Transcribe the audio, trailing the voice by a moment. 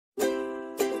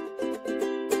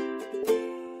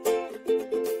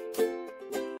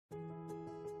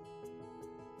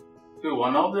So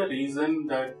one of the reasons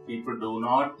that people do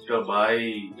not buy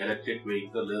electric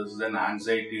vehicle is an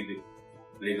anxiety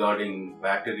regarding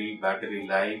battery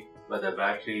life, whether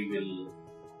battery will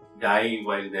die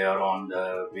while they are on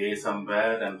the way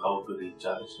somewhere and how to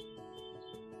recharge.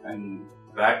 And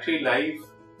battery life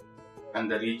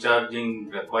and the recharging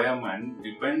requirement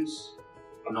depends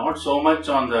not so much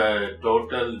on the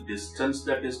total distance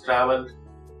that is traveled,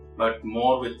 but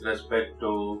more with respect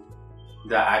to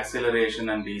the acceleration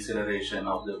and deceleration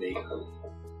of the vehicle.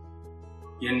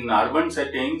 In urban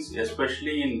settings,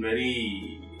 especially in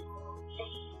very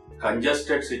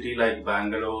congested city like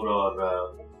Bangalore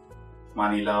or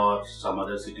Manila or some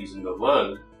other cities in the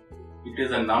world, it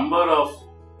is a number of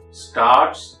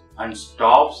starts and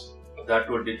stops that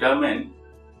would determine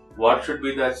what should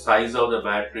be the size of the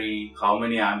battery, how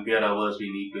many ampere hours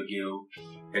we need to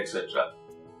give, etc.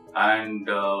 And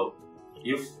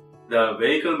if the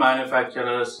vehicle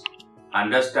manufacturers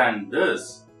understand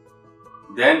this,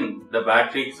 then the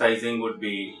battery sizing would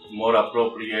be more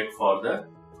appropriate for the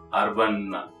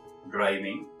urban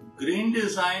driving. Green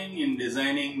Design, in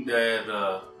designing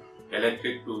their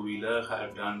electric two-wheeler,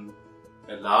 have done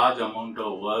a large amount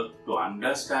of work to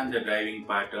understand the driving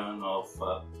pattern of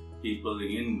people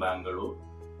in Bangalore,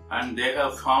 and they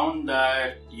have found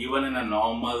that even in a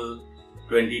normal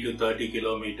 20 to 30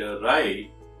 kilometer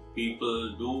ride,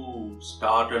 people do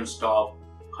start and stop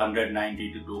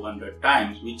 190 to 200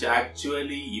 times, which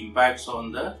actually impacts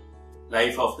on the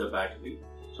life of the battery.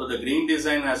 So the Green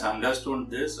Design has understood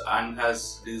this and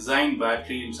has designed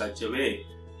battery in such a way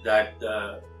that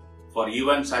for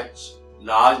even such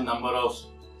large number of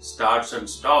starts and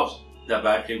stops, the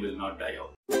battery will not die out.